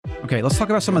Okay, let's talk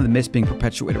about some of the myths being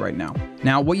perpetuated right now.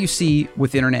 Now, what you see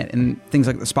with the internet and things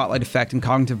like the spotlight effect and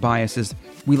cognitive bias is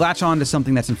we latch on to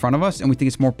something that's in front of us and we think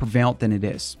it's more prevalent than it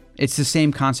is. It's the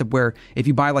same concept where if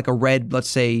you buy like a red, let's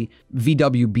say,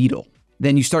 VW Beetle,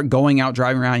 then you start going out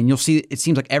driving around and you'll see it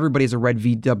seems like everybody has a red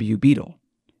VW Beetle.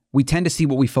 We tend to see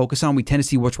what we focus on. We tend to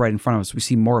see what's right in front of us. We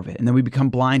see more of it. And then we become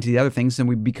blind to the other things and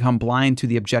we become blind to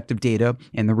the objective data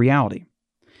and the reality.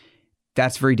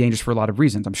 That's very dangerous for a lot of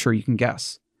reasons. I'm sure you can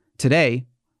guess. Today,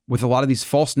 with a lot of these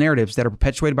false narratives that are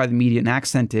perpetuated by the media and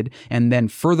accented and then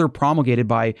further promulgated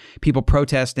by people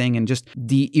protesting and just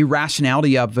the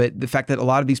irrationality of it, the fact that a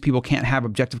lot of these people can't have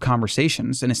objective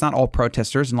conversations, and it's not all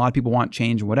protesters and a lot of people want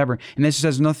change and whatever, and this just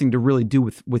has nothing to really do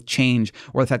with change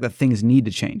or the fact that things need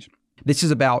to change. This is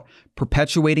about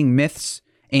perpetuating myths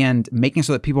and making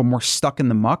so that people are more stuck in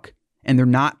the muck and they're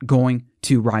not going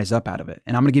to rise up out of it.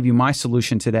 And I'm going to give you my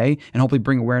solution today and hopefully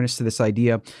bring awareness to this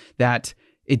idea that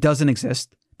it doesn't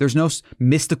exist. There's no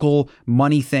mystical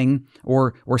money thing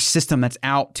or system that's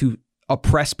out to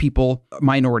oppress people,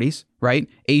 minorities, right?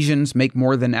 Asians make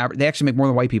more than average. They actually make more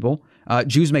than white people.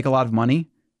 Jews make a lot of money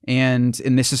and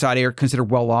in this society are considered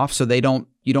well off. So you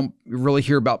don't really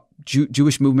hear about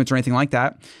Jewish movements or anything like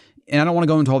that. And I don't want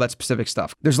to go into all that specific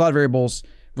stuff. There's a lot of variables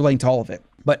relating to all of it.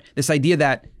 But this idea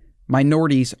that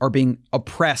minorities are being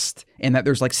oppressed and that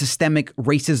there's like systemic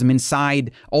racism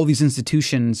inside all these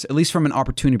institutions, at least from an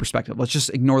opportunity perspective. Let's just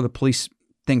ignore the police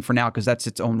thing for now because that's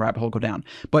its own rabbit hole to go down.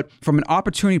 But from an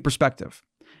opportunity perspective,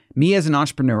 me as an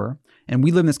entrepreneur, and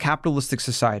we live in this capitalistic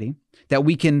society that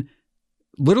we can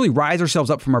literally rise ourselves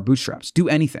up from our bootstraps, do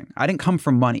anything. I didn't come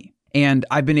from money. And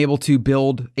I've been able to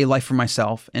build a life for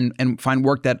myself and find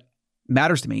work that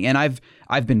matters to me. And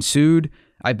I've been sued.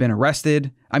 I've been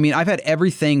arrested. I mean, I've had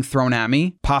everything thrown at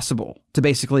me possible to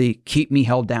basically keep me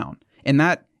held down. And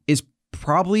that is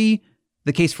probably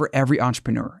the case for every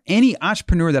entrepreneur. Any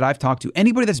entrepreneur that I've talked to,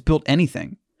 anybody that's built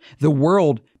anything, the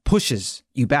world pushes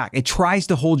you back. It tries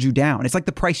to hold you down. It's like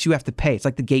the price you have to pay. It's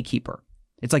like the gatekeeper.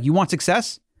 It's like you want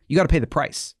success, you got to pay the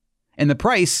price. And the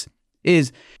price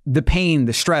is the pain,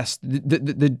 the stress,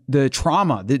 the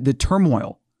trauma, the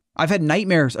turmoil. I've had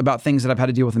nightmares about things that I've had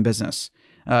to deal with in business.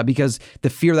 Because the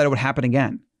fear that it would happen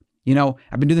again. You know,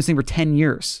 I've been doing this thing for 10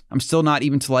 years. I'm still not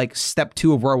even to like step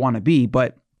 2 of where I want to be,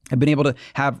 but I've been able to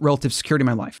have relative security in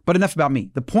my life. But enough about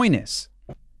me. The point is,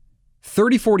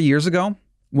 30, 40 years ago,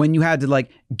 when you had to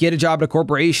like get a job at a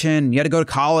corporation, you had to go to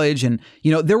college and,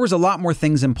 you know, there was a lot more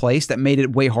things in place that made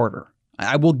it way harder.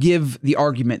 I will give the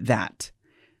argument that.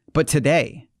 But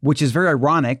today, which is very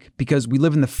ironic because we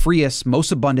live in the freest,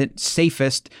 most abundant,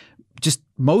 safest, just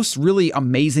most really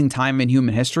amazing time in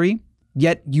human history.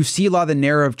 Yet you see a lot of the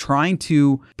narrative trying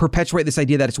to perpetuate this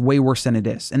idea that it's way worse than it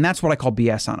is. And that's what I call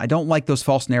BS on. I don't like those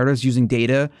false narratives using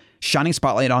data, shining a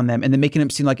spotlight on them, and then making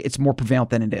it seem like it's more prevalent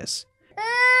than it is.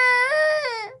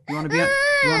 You want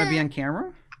to be on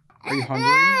camera? Are you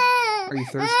hungry? Are you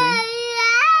thirsty?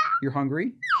 You're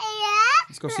hungry?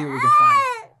 Let's go see what we can find.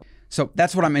 So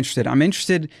that's what I'm interested in. I'm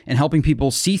interested in helping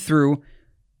people see through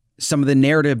some of the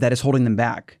narrative that is holding them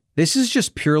back. This is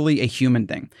just purely a human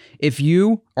thing. If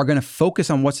you are going to focus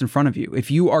on what's in front of you, if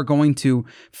you are going to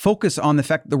focus on the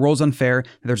fact that the world's unfair,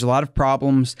 that there's a lot of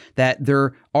problems, that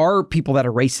there are people that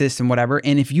are racist and whatever,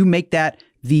 and if you make that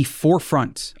the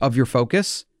forefront of your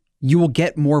focus, you will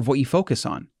get more of what you focus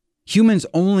on. Humans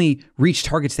only reach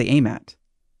targets they aim at.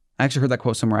 I actually heard that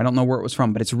quote somewhere. I don't know where it was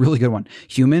from, but it's a really good one.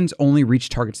 Humans only reach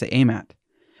targets they aim at.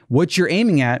 What you're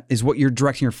aiming at is what you're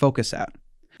directing your focus at.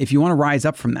 If you want to rise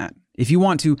up from that, if you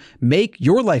want to make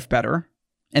your life better,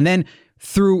 and then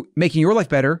through making your life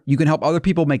better, you can help other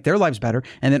people make their lives better,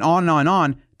 and then on and on and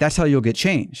on, that's how you'll get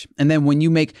change. And then when you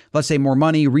make, let's say, more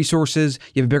money, resources,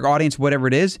 you have a bigger audience, whatever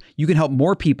it is, you can help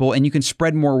more people and you can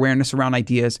spread more awareness around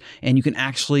ideas and you can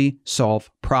actually solve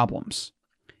problems.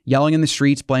 Yelling in the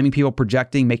streets, blaming people,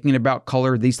 projecting, making it about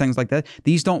color, these things like that,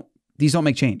 these don't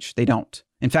make change. They don't.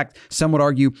 In fact, some would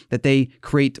argue that they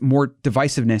create more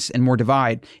divisiveness and more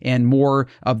divide and more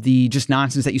of the just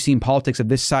nonsense that you see in politics of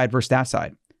this side versus that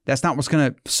side. That's not what's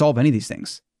going to solve any of these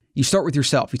things. You start with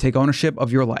yourself. You take ownership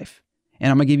of your life. And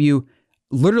I'm going to give you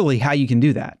literally how you can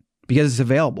do that because it's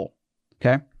available.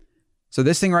 Okay. So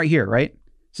this thing right here, right?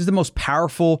 This is the most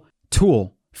powerful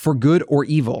tool for good or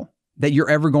evil that you're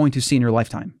ever going to see in your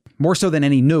lifetime. More so than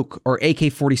any nuke or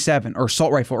AK-47 or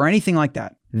assault rifle or anything like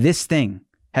that. This thing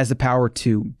has the power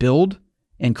to build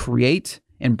and create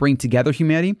and bring together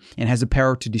humanity and has the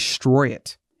power to destroy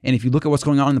it. And if you look at what's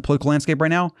going on in the political landscape right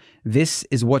now, this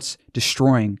is what's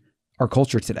destroying our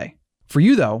culture today. For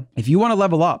you though, if you want to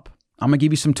level up, I'm going to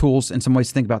give you some tools and some ways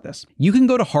to think about this. You can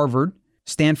go to Harvard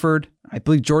Stanford, I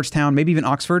believe Georgetown, maybe even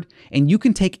Oxford, and you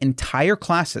can take entire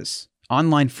classes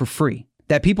online for free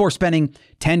that people are spending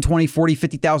 $10, $20,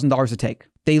 $40, $50,000 to take.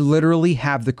 They literally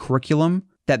have the curriculum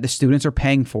that the students are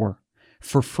paying for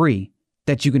free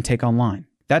that you can take online.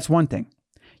 That's one thing.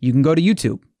 You can go to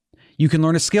YouTube. You can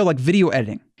learn a skill like video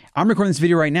editing. I'm recording this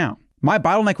video right now. My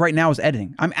bottleneck right now is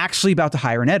editing. I'm actually about to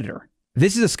hire an editor.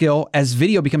 This is a skill as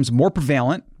video becomes more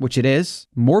prevalent, which it is,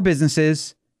 more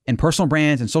businesses and personal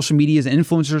brands and social medias and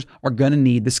influencers are going to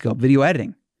need the skill of video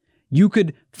editing. You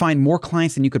could find more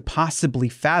clients than you could possibly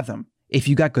fathom if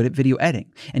you got good at video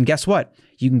editing. And guess what?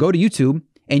 You can go to YouTube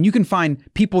and you can find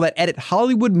people that edit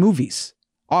Hollywood movies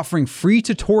offering free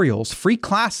tutorials, free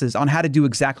classes on how to do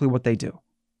exactly what they do.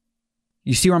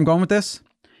 You see where I'm going with this?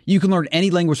 You can learn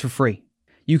any language for free.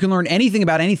 You can learn anything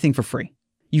about anything for free.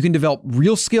 You can develop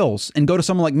real skills and go to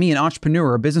someone like me, an entrepreneur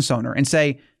or a business owner, and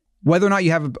say, whether or not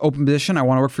you have an open position, I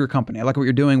want to work for your company. I like what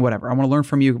you're doing, whatever. I want to learn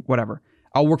from you, whatever.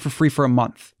 I'll work for free for a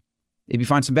month. If you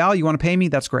find some value, you want to pay me,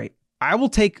 that's great. I will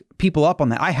take people up on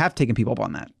that. I have taken people up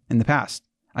on that in the past.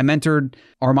 I mentored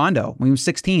Armando when he was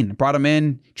 16, brought him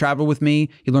in, traveled with me.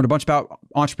 He learned a bunch about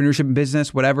entrepreneurship and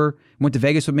business, whatever. Went to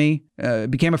Vegas with me,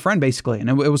 became a friend basically. And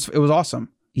it was awesome.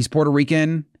 He's Puerto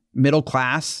Rican, middle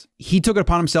class. He took it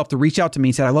upon himself to reach out to me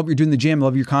and said, I love what you're doing in the gym. I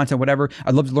love your content, whatever.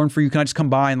 I'd love to learn from you. Can I just come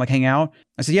by and like hang out?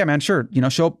 I said, yeah, man, sure.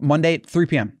 Show up Monday at 3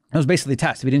 p.m. That was basically a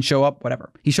test. If he didn't show up,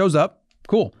 whatever. He shows up,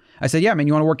 cool. I said, yeah, man,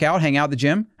 you want to work out, hang out at the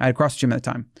gym? I had a CrossFit gym at the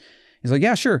time. He's like,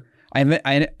 yeah, sure. I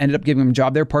ended up giving him a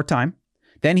job there part-time.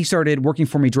 Then he started working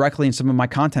for me directly in some of my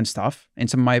content stuff and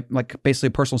some of my, like, basically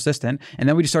a personal assistant. And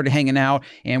then we just started hanging out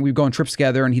and we'd go on trips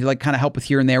together and he'd like kind of help with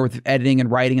here and there with editing and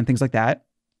writing and things like that.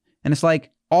 And it's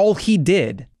like, all he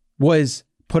did was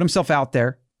put himself out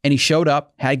there and he showed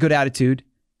up, had a good attitude,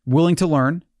 willing to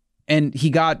learn. And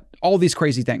he got all these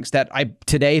crazy things that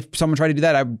today, if someone tried to do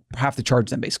that, I would have to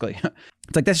charge them basically.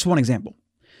 It's like, that's just one example.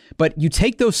 But you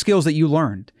take those skills that you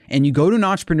learned and you go to an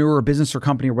entrepreneur or business or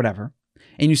company or whatever,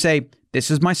 and you say, this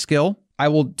is my skill. I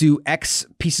will do X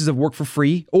pieces of work for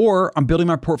free, or I'm building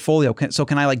my portfolio. So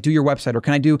can I like do your website, or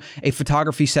can I do a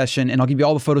photography session and I'll give you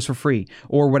all the photos for free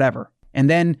or whatever. And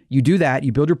then you do that,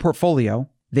 you build your portfolio,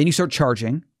 then you start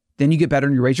charging, then you get better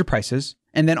and you raise your prices,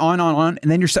 and then on, and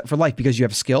then you're set for life because you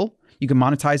have a skill, you can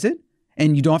monetize it,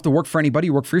 and you don't have to work for anybody,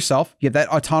 you work for yourself. You have that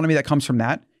autonomy that comes from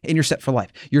that, and you're set for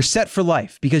life. You're set for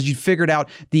life because you figured out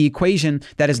the equation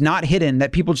that is not hidden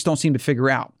that people just don't seem to figure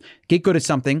out. Get good at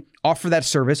something, offer that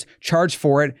service, charge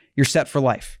for it, you're set for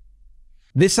life.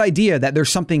 This idea that there's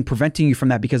something preventing you from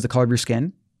that because of the color of your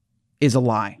skin is a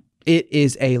lie. It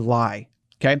is a lie.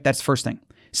 Okay, that's the first thing.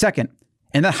 Second,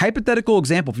 and that hypothetical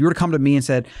example, if you were to come to me and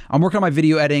said, I'm working on my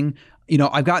video editing,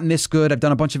 I've gotten this good, I've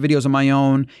done a bunch of videos on my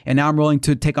own, and now I'm willing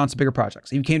to take on some bigger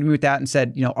projects. If you came to me with that and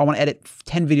said, I want to edit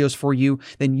 10 videos for you,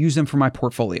 then use them for my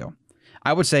portfolio,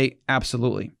 I would say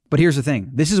absolutely. But here's the thing.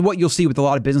 This is what you'll see with a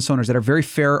lot of business owners that are very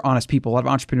fair, honest people. A lot of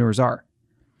entrepreneurs are.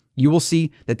 You will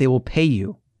see that they will pay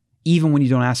you even when you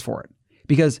don't ask for it.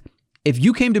 Because if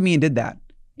you came to me and did that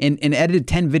and edited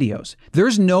 10 videos,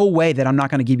 there's no way that I'm not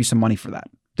going to give you some money for that.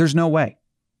 There's no way.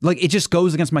 Like, it just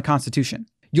goes against my constitution.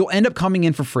 You'll end up coming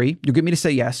in for free. You'll get me to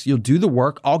say yes. You'll do the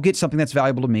work. I'll get something that's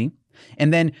valuable to me.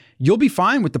 And then you'll be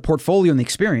fine with the portfolio and the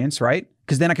experience, right?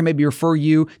 Because then I can maybe refer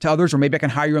you to others, or maybe I can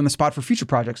hire you on the spot for future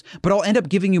projects. But I'll end up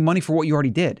giving you money for what you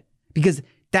already did, because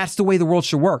that's the way the world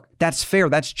should work. That's fair.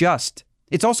 That's just.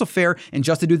 It's also fair and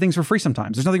just to do things for free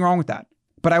sometimes. There's nothing wrong with that.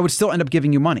 But I would still end up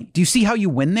giving you money. Do you see how you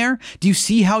win there? Do you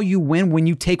see how you win when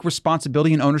you take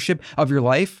responsibility and ownership of your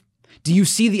life? Do you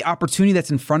see the opportunity that's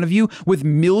in front of you with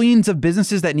millions of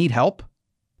businesses that need help?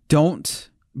 Don't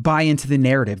buy into the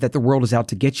narrative that the world is out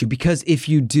to get you, because if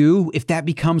you do, if that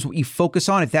becomes what you focus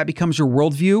on, if that becomes your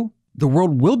worldview, the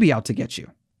world will be out to get you.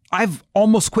 I've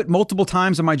almost quit multiple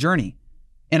times on my journey,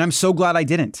 and I'm so glad I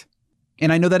didn't.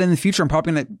 And I know that in the future, I'm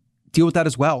probably going to deal with that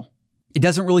as well. It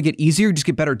doesn't really get easier, you just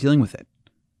get better at dealing with it.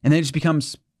 And then it just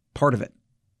becomes part of it.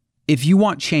 If you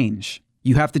want change,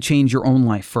 you have to change your own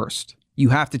life first. You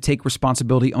have to take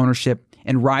responsibility, ownership,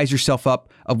 and rise yourself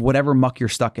up of whatever muck you're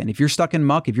stuck in. If you're stuck in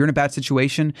muck, if you're in a bad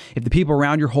situation, if the people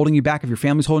around you are holding you back, if your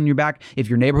family's holding you back, if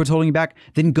your neighborhood's holding you back,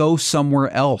 then go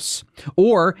somewhere else.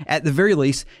 Or at the very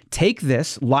least, take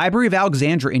this Library of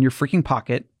Alexandria in your freaking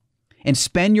pocket and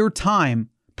spend your time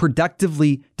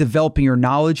productively developing your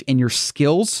knowledge and your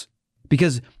skills,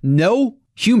 because no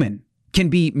human can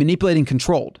be manipulated and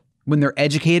controlled when they're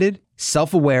educated,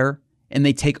 self-aware, and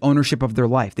they take ownership of their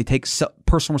life. They take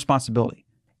personal responsibility.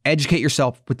 Educate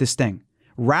yourself with this thing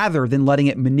rather than letting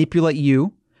it manipulate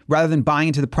you, rather than buying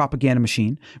into the propaganda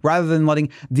machine, rather than letting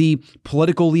the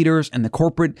political leaders and the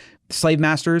corporate slave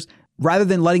masters rather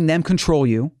than letting them control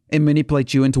you and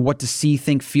manipulate you into what to see,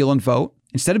 think, feel, and vote,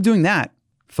 instead of doing that,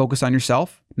 focus on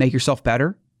yourself, make yourself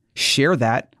better, share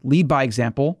that, lead by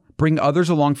example, bring others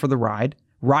along for the ride,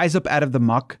 rise up out of the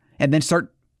muck, and then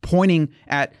start pointing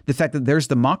at the fact that there's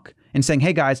the muck and saying,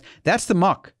 hey guys, that's the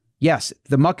muck. Yes,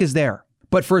 the muck is there.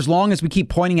 But for as long as we keep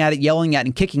pointing at it, yelling at it,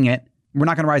 and kicking it, we're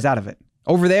not going to rise out of it.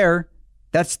 Over there,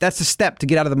 that's a step to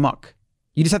get out of the muck.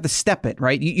 You just have to step it,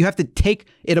 right? You have to take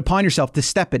it upon yourself to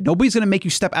step it. Nobody's going to make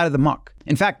you step out of the muck.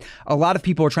 In fact, a lot of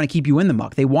people are trying to keep you in the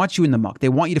muck. They want you in the muck. They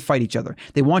want you to fight each other.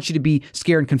 They want you to be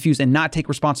scared and confused and not take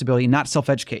responsibility and not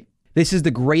self-educate. This is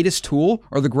the greatest tool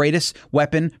or the greatest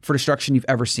weapon for destruction you've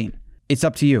ever seen. It's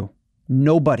up to you.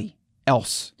 Nobody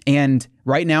else. And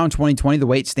right now in 2020, the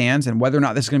way it stands, and whether or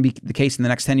not this is going to be the case in the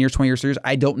next 10 years, 20 years, 30 years,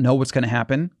 I don't know what's going to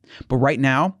happen. But right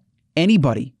now,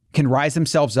 anybody can rise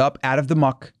themselves up out of the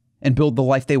muck and build the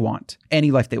life they want,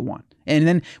 any life they want. And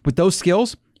then with those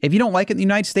skills, if you don't like it in the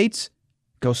United States,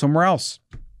 go somewhere else.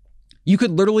 You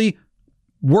could literally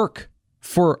work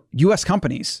for US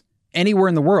companies anywhere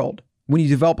in the world when you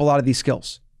develop a lot of these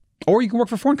skills. Or you can work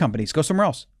for foreign companies, go somewhere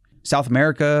else. South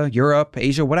America, Europe,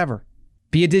 Asia, whatever.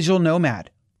 Be a digital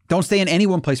nomad. Don't stay in any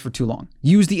one place for too long.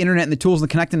 Use the internet and the tools and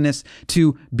the connectedness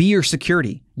to be your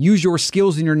security. Use your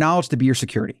skills and your knowledge to be your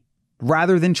security,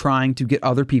 rather than trying to get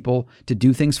other people to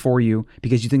do things for you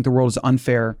because you think the world is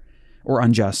unfair or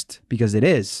unjust, because it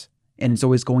is, and it's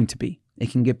always going to be.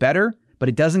 It can get better, but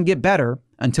it doesn't get better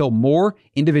until more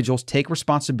individuals take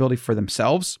responsibility for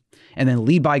themselves and then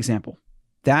lead by example.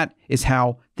 That is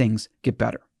how things get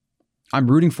better. I'm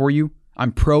rooting for you.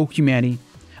 I'm pro-humanity.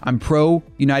 I'm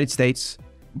pro-United States.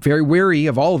 Very wary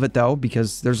of all of it, though,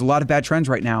 because there's a lot of bad trends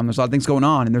right now, and there's a lot of things going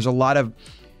on, and there's a lot of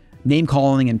name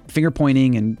calling and finger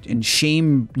pointing and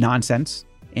shame nonsense,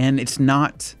 and it's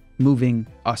not moving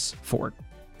us forward.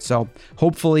 So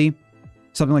hopefully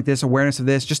something like this, awareness of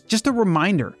this, just a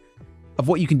reminder of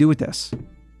what you can do with this,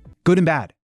 good and bad.